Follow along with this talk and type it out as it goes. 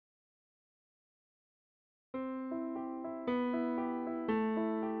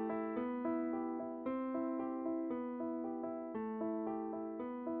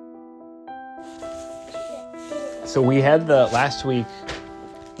So last week,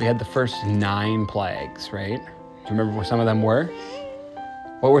 we had the first 9 plagues, right? Do you remember what some of them were?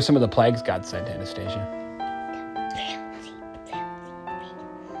 What were some of the plagues God sent, Anastasia?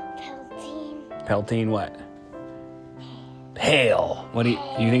 Peltine what? Hail. What do you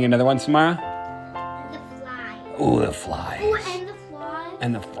think another one, Samara? The flies. Ooh, the flies. Oh, and the flies.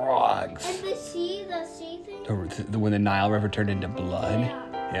 And the frogs. And the sea thing. When the Nile River turned into blood.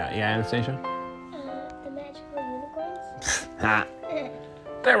 Yeah, Anastasia? The magical unicorns. Ha.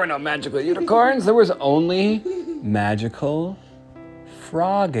 There were no magical unicorns. There was only magical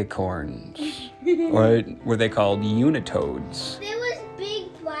frogicorns. Or were they called unitoads? There was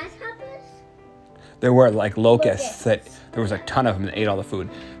big grasshoppers. There were like locusts that there was a ton of them that ate all the food.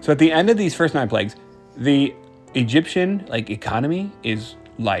 So at the end of these first 9 plagues, the Egyptian economy is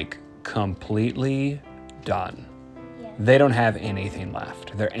completely done. Yeah. They don't have anything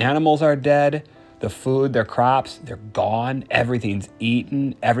left. Their animals are dead. The food, their crops, they're gone. Everything's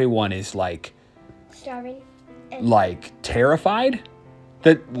eaten. Everyone is Starving. Terrified.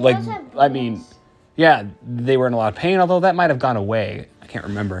 Yeah, they were in a lot of pain, although that might have gone away. I can't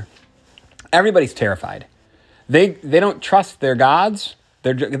remember. Everybody's terrified. They don't trust their gods.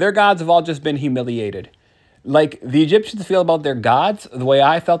 Their gods have all just been humiliated. Like the Egyptians feel about their gods the way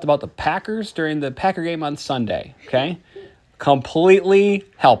I felt about the Packers during the Packer game on Sunday, okay? Completely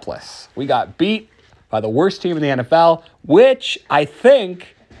helpless. We got beat by the worst team in the NFL, which I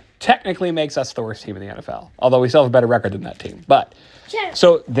think technically makes us the worst team in the NFL, although we still have a better record than that team. But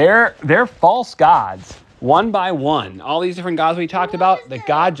so they're false gods, one by one. All these different gods we talked about, that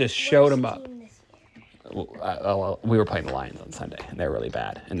God just showed them up. Well, we were playing the Lions on Sunday, and they're really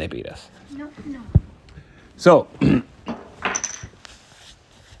bad, and they beat us. No. So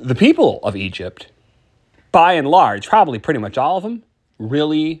the people of Egypt, by and large, probably pretty much all of them,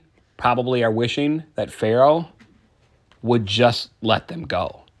 really probably are wishing that Pharaoh would just let them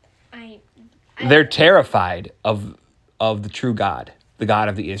go. They're terrified of the true God, the God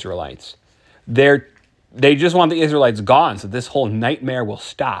of the Israelites. They just want the Israelites gone so this whole nightmare will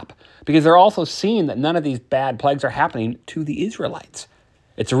stop, because they're also seeing that none of these bad plagues are happening to the Israelites.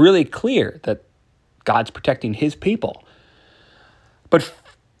 It's really clear that God's protecting his people. But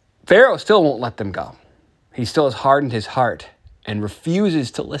Pharaoh still won't let them go. He still has hardened his heart and refuses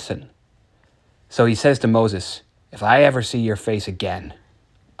to listen. So he says to Moses, "If I ever see your face again,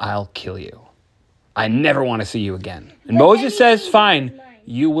 I'll kill you. I never want to see you again." And Moses says, "Fine,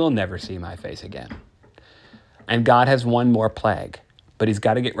 you will never see my face again." And God has one more plague, but he's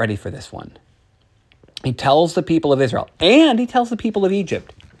got to get ready for this one. He tells the people of Israel, and he tells the people of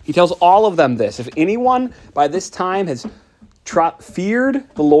Egypt. He tells all of them this: if anyone by this time has feared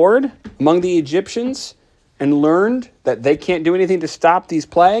the Lord among the Egyptians and learned that they can't do anything to stop these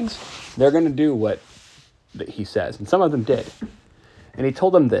plagues, they're going to do what he says. And some of them did. And he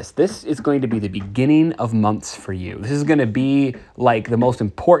told them this: this is going to be the beginning of months for you. This is going to be like the most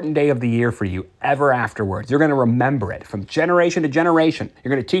important day of the year for you ever afterwards. You're going to remember it from generation to generation.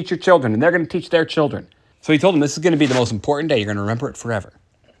 You're going to teach your children, and they're going to teach their children. So he told them this is going to be the most important day. You're going to remember it forever.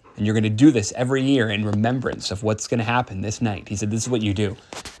 And you're going to do this every year in remembrance of what's going to happen this night. He said, this is what you do.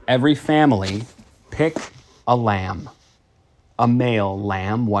 Every family pick a lamb, a male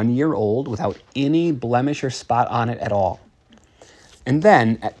lamb, 1 year old, without any blemish or spot on it at all. And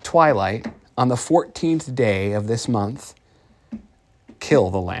then at twilight, on the 14th day of this month, kill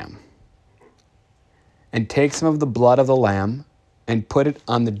the lamb. And take some of the blood of the lamb and put it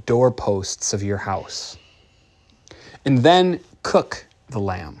on the doorposts of your house. And then cook the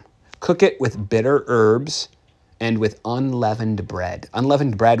lamb. Cook it with bitter herbs and with unleavened bread.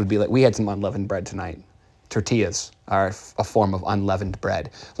 Unleavened bread would be like, we had some unleavened bread tonight. Tortillas are a form of unleavened bread.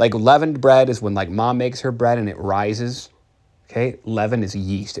 Like leavened bread is when mom makes her bread and it rises. Okay, leaven is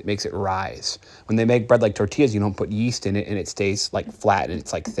yeast. It makes it rise. When they make bread like tortillas, you don't put yeast in it and it stays flat and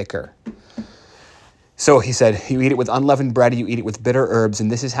it's thicker. So he said, you eat it with unleavened bread, you eat it with bitter herbs,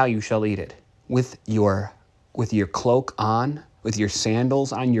 and this is how you shall eat it. With your cloak on, with your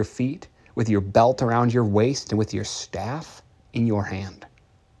sandals on your feet, with your belt around your waist, and with your staff in your hand.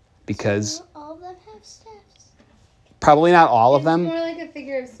 Because So all of them have staffs. probably not all of them. It's more like a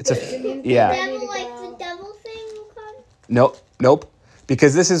figure of speech. It's It means yeah. that they need to The go. devil thing will come. Nope.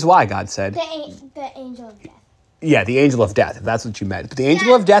 Because this is why God said, The angel of death. yeah, the angel of death, if that's what you meant. But the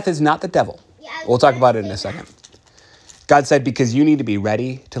angel of death is not the devil. Yeah, We'll talk about it in a second. God said, because you need to be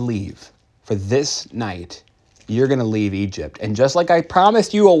ready to leave. For this night, you're going to leave Egypt. And just like I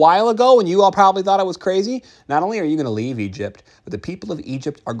promised you a while ago, and you all probably thought I was crazy, not only are you going to leave Egypt, but the people of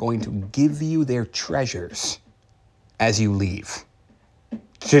Egypt are going to give you their treasures as you leave.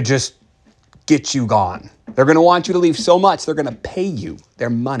 To just get you gone. They're going to want you to leave so much, they're going to pay you their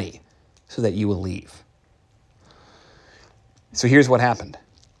money so that you will leave. So here's what happened.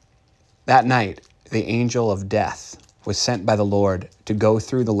 That night, the angel of death was sent by the Lord to go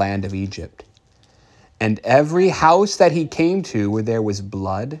through the land of Egypt. And every house that he came to where there was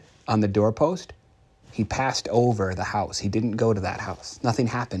blood on the doorpost, he passed over the house. He didn't go to that house. Nothing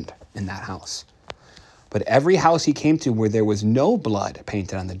happened in that house. But every house he came to where there was no blood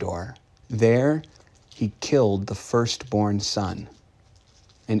painted on the door, there he killed the firstborn son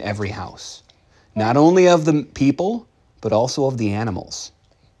in every house. Not only of the people, but also of the animals.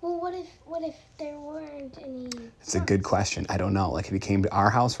 Well, what if there weren't any? It's a good question. I don't know. Like if he came to our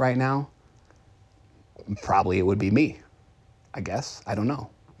house right now, probably it would be me, I guess. I don't know.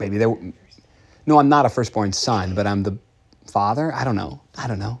 Maybe there. No, I'm not a firstborn son, but I'm the father. I don't know.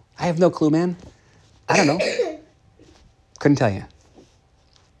 I have no clue, man. I don't know. Couldn't tell you.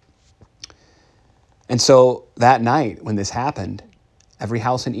 And so that night when this happened, every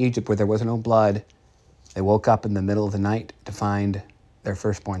house in Egypt where there was no blood, they woke up in the middle of the night to find their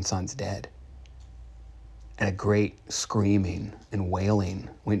firstborn sons dead. And a great screaming and wailing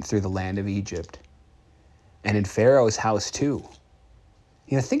went through the land of Egypt. And in Pharaoh's house too.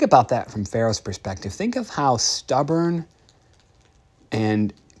 You know, think about that from Pharaoh's perspective. Think of how stubborn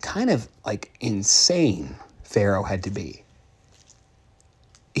and kind of like insane Pharaoh had to be.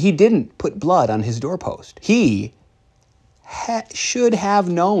 He didn't put blood on his doorpost. He should have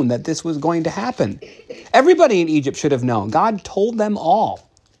known that this was going to happen. Everybody in Egypt should have known. God told them all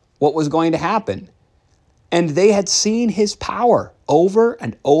what was going to happen. And they had seen his power over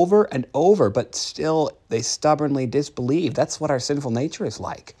and over and over, but still they stubbornly disbelieved. That's what our sinful nature is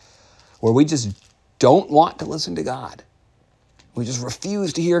like, where we just don't want to listen to God. We just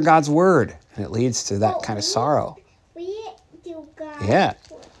refuse to hear God's word, and it leads to that kind of sorrow. We do God. Yeah.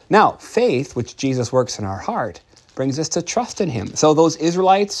 Now, faith, which Jesus works in our heart, brings us to trust in him. So those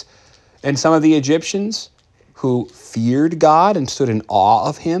Israelites and some of the Egyptians who feared God and stood in awe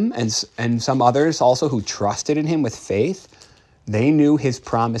of him, and some others also who trusted in him with faith, they knew his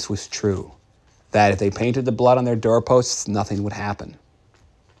promise was true, that if they painted the blood on their doorposts, nothing would happen,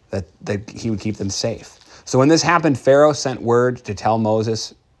 that he would keep them safe. So when this happened, Pharaoh sent word to tell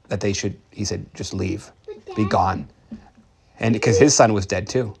Moses that he said, just leave, be gone. And because his son was dead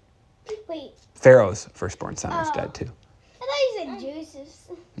too. Wait. Pharaoh's firstborn son was dead too. I thought you said Jesus.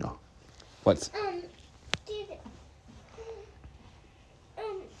 No. What's?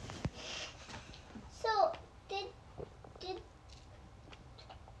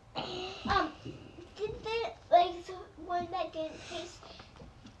 Did they, like, the one that didn't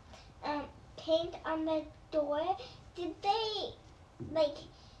paint on the door, did they, like,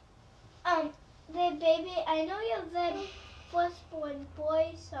 the baby, I know you have the firstborn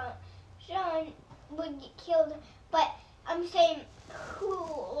boy son, John, would get killed, but I'm saying who,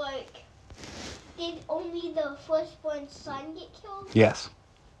 like, did only the firstborn son get killed? Yes.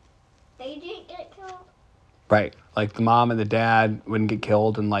 They didn't get killed? Right. Like the mom and the dad wouldn't get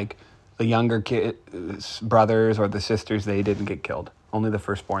killed, and like the younger brothers or the sisters, they didn't get killed. Only the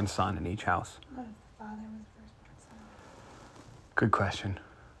firstborn son in each house. What if the father was the firstborn son? Good question.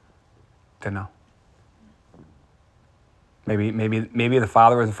 Don't know. Maybe the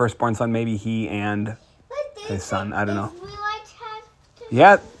father was the firstborn son. Maybe he and his son. I don't know. Israelites have to...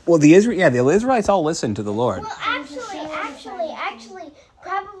 Yeah. Well, the Israelites all listened to the Lord. Well, actually,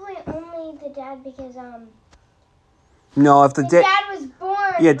 probably only the dad because No, if the dad was born.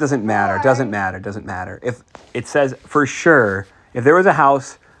 Yeah, it doesn't matter. It doesn't matter. If it says for sure, if there was a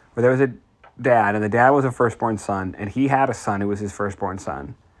house where there was a dad and the dad was a firstborn son and he had a son who was his firstborn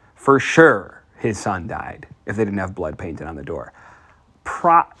son, for sure his son died if they didn't have blood painted on the door.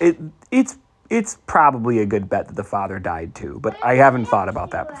 It's probably a good bet that the father died too, but I haven't thought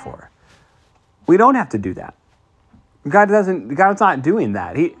about that before. We don't have to do that. God's not doing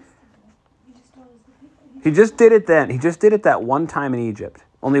that. He just did it then. He just did it that one time in Egypt.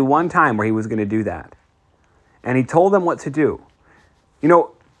 Only one time where he was going to do that. And he told them what to do. You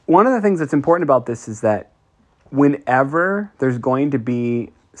know, one of the things that's important about this is that whenever there's going to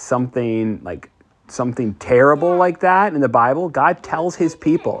be something terrible like that in the Bible, God tells his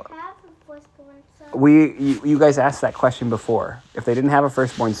people. You guys asked that question before. If they didn't have a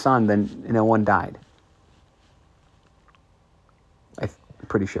firstborn son, then no one died. I'm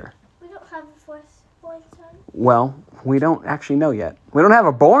pretty sure. We don't have a firstborn son? Well, we don't actually know yet. We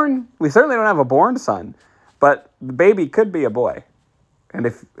certainly don't have a born son, but the baby could be a boy. And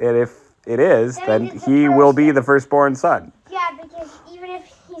if it is, then he will be the firstborn son. Yeah, because even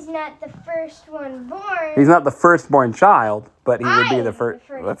if he's not the first one born... He's not the firstborn child, but he would be the first...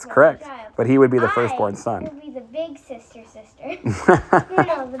 That's correct. Child. But he would be the firstborn son. I will be the big sister.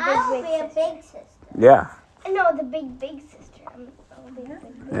 No, the big sister. Yeah. No, the big sister. I'll be the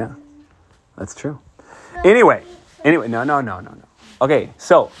big Yeah. That's true. Anyway, no. Okay,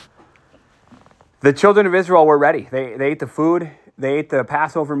 so the children of Israel were ready. They ate the food. They ate the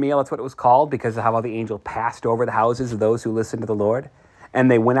Passover meal. That's what it was called because of how the angel passed over the houses of those who listened to the Lord. And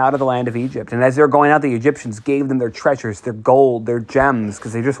they went out of the land of Egypt. And as they were going out, the Egyptians gave them their treasures, their gold, their gems,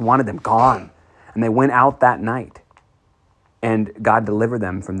 because they just wanted them gone. And they went out that night. And God delivered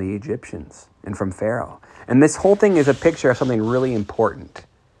them from the Egyptians and from Pharaoh. And this whole thing is a picture of something really important.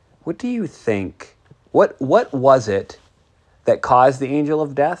 What do you think? What was it that caused the angel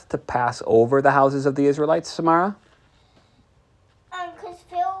of death to pass over the houses of the Israelites, Samara? Because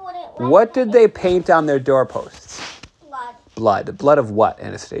Pharaoh wouldn't let What did they paint on their doorposts? blood. Blood of what,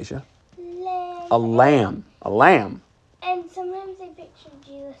 Anastasia? Lamb. A lamb. A lamb. And sometimes they picture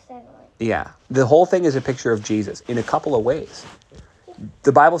Jesus as a lamb. Yeah. The whole thing is a picture of Jesus in a couple of ways.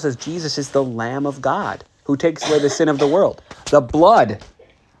 The Bible says Jesus is the Lamb of God who takes away the sin of the world. The blood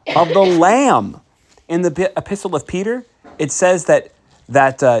of the lamb. In the epistle of Peter, it says that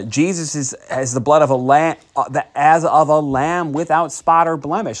Jesus is as the blood of a lamb, as of a lamb without spot or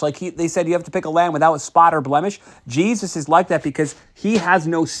blemish. Like they said, you have to pick a lamb without spot or blemish. Jesus is like that because he has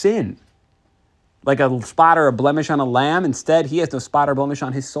no sin. Like a spot or a blemish on a lamb. Instead, he has no spot or blemish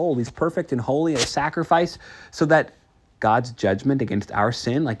on his soul. He's perfect and holy, a sacrifice, so that God's judgment against our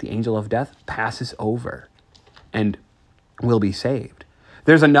sin, like the angel of death, passes over and will be saved.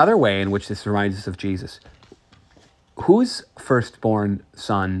 There's another way in which this reminds us of Jesus. Whose firstborn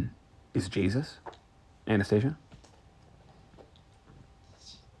son is Jesus? Anastasia?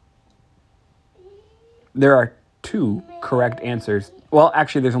 There are two correct answers. Well,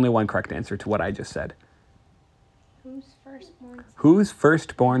 actually, there's only one correct answer to what I just said. Whose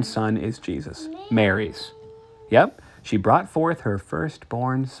firstborn son is Jesus? Mary's. Yep. She brought forth her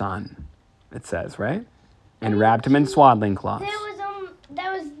firstborn son, it says, right? And wrapped him in swaddling cloths.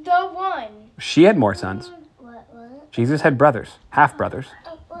 That was the one. She had more sons. What? Jesus had brothers, half brothers,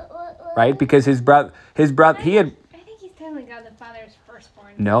 right? Because his brother, he had. I think he's telling God the Father's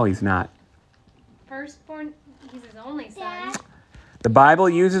firstborn. No, he's not. Firstborn, he's his only son. Dad. The Bible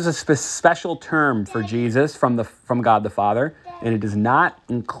uses a special term for Jesus from God the Father, and it does not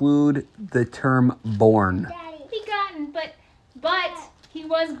include the term born. Daddy. Begotten, but he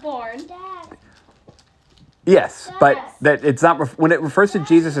was born. Dad. Yes, but that it's not when it refers to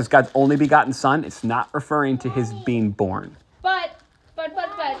Jesus as God's only begotten son, it's not referring to his being born. But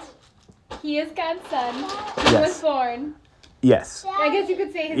he is God's son. He Yes. was born. Yes. I guess you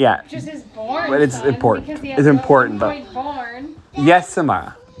could say just his born. But it's son, important. because he It's has no important, though. point born. Yes,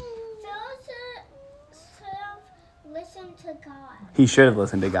 Samara. Listen to God. He should have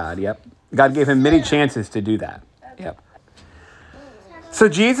listened to God. Yep. God gave him many chances to do that. Yep. So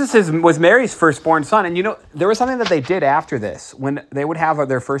Jesus was Mary's firstborn son. And you know, there was something that they did after this. When they would have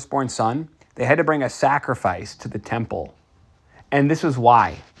their firstborn son, they had to bring a sacrifice to the temple. And this was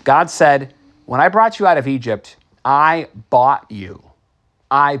why. God said, when I brought you out of Egypt, I bought you.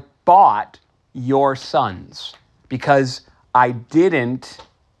 I bought your sons because I didn't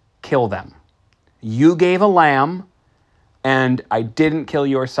kill them. You gave a lamb and I didn't kill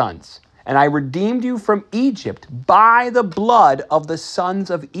your sons. And I redeemed you from Egypt by the blood of the sons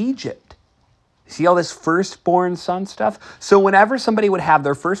of Egypt. See all this firstborn son stuff? So whenever somebody would have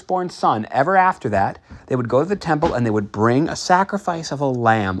their firstborn son, ever after that, they would go to the temple and they would bring a sacrifice of a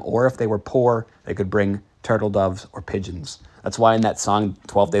lamb. Or if they were poor, they could bring turtle doves or pigeons. That's why in that song,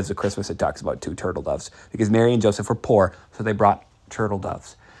 12 Days of Christmas, it talks about 2 turtle doves. Because Mary and Joseph were poor, so they brought turtle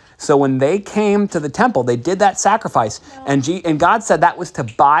doves. So when they came to the temple, they did that sacrifice. And God said that was to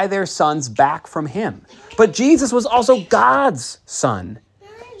buy their sons back from him. But Jesus was also God's son.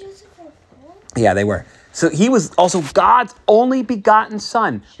 Yeah, they were. So he was also God's only begotten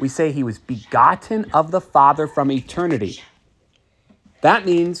son. We say he was begotten of the Father from eternity. That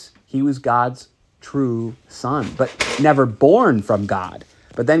means he was God's true son, but never born from God.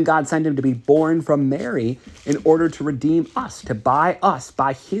 But then God sent him to be born from Mary in order to redeem us, to buy us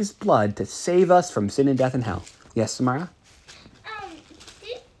by his blood, to save us from sin and death and hell. Yes, Samara?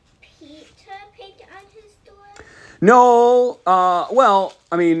 Did Peter paint on his door? No, well,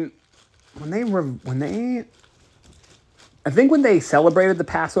 I mean, I think when they celebrated the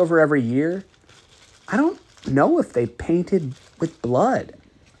Passover every year, I don't know if they painted with blood.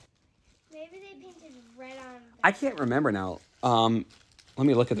 Maybe they painted red on. I can't remember now. Let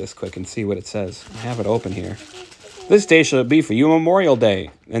me look at this quick and see what it says. I have it open here. This day shall be for you a memorial day.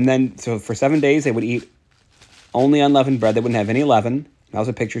 And then, so for 7 days, they would eat only unleavened bread. They wouldn't have any leaven. That was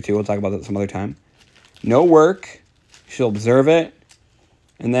a picture, too. We'll talk about that some other time. No work. She'll observe it.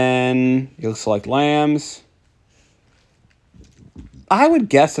 And then you'll select lambs. I would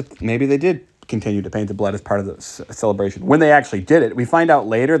guess that maybe they did continue to paint the blood as part of the celebration. When they actually did it, we find out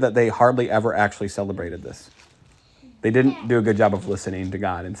later that they hardly ever actually celebrated this. They didn't do a good job of listening to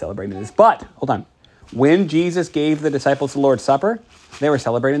God and celebrating this. But, hold on. When Jesus gave the disciples the Lord's Supper, they were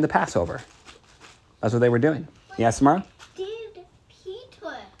celebrating the Passover. That's what they were doing. Yes, Samara? Did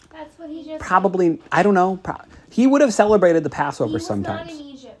Peter? That's what he just Probably, I don't know. He would have celebrated the Passover sometimes. He was not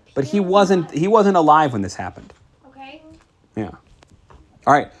in Egypt. But he wasn't alive when this happened. Okay. Yeah.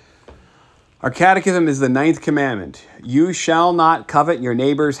 All right. Our catechism is the 9th commandment. You shall not covet your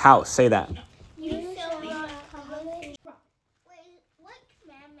neighbor's house. Say that. You shall not covet. Wait, what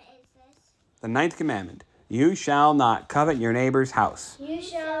commandment is this? The 9th commandment. You shall not covet your neighbor's house. You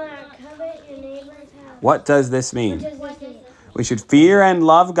shall not covet your neighbor's house. What does this mean? What does this mean? We should fear and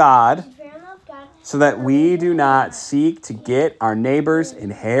love God Fear and love God. so that we do not seek to get our neighbor's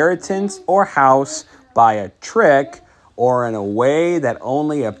inheritance or house by a trick or in a way that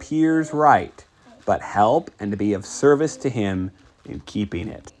only appears right, but help and to be of service to him in keeping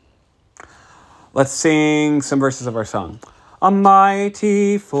it. Let's sing some verses of our song. A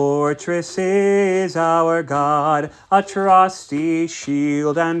mighty fortress is our God, a trusty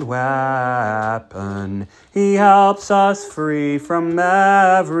shield and weapon. He helps us free from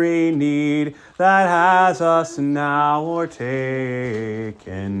every need that has us now o'ertaken.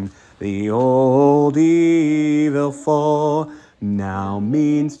 The old evil foe now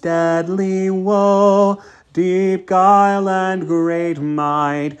means deadly woe. Deep guile and great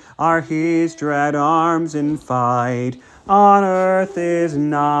might are his dread arms in fight. On earth is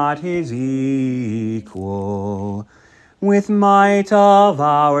not his equal. With might of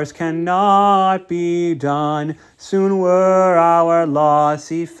ours cannot be done. Soon were our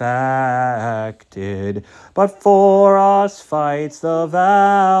loss effected. But for us fights the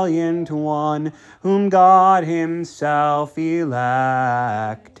valiant one, whom God himself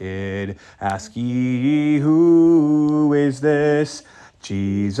elected. Ask ye, who is this?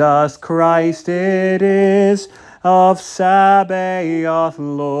 Jesus Christ it is, of Sabaoth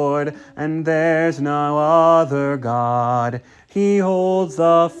Lord, and there's no other God. He holds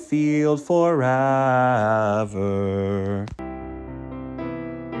the field forever.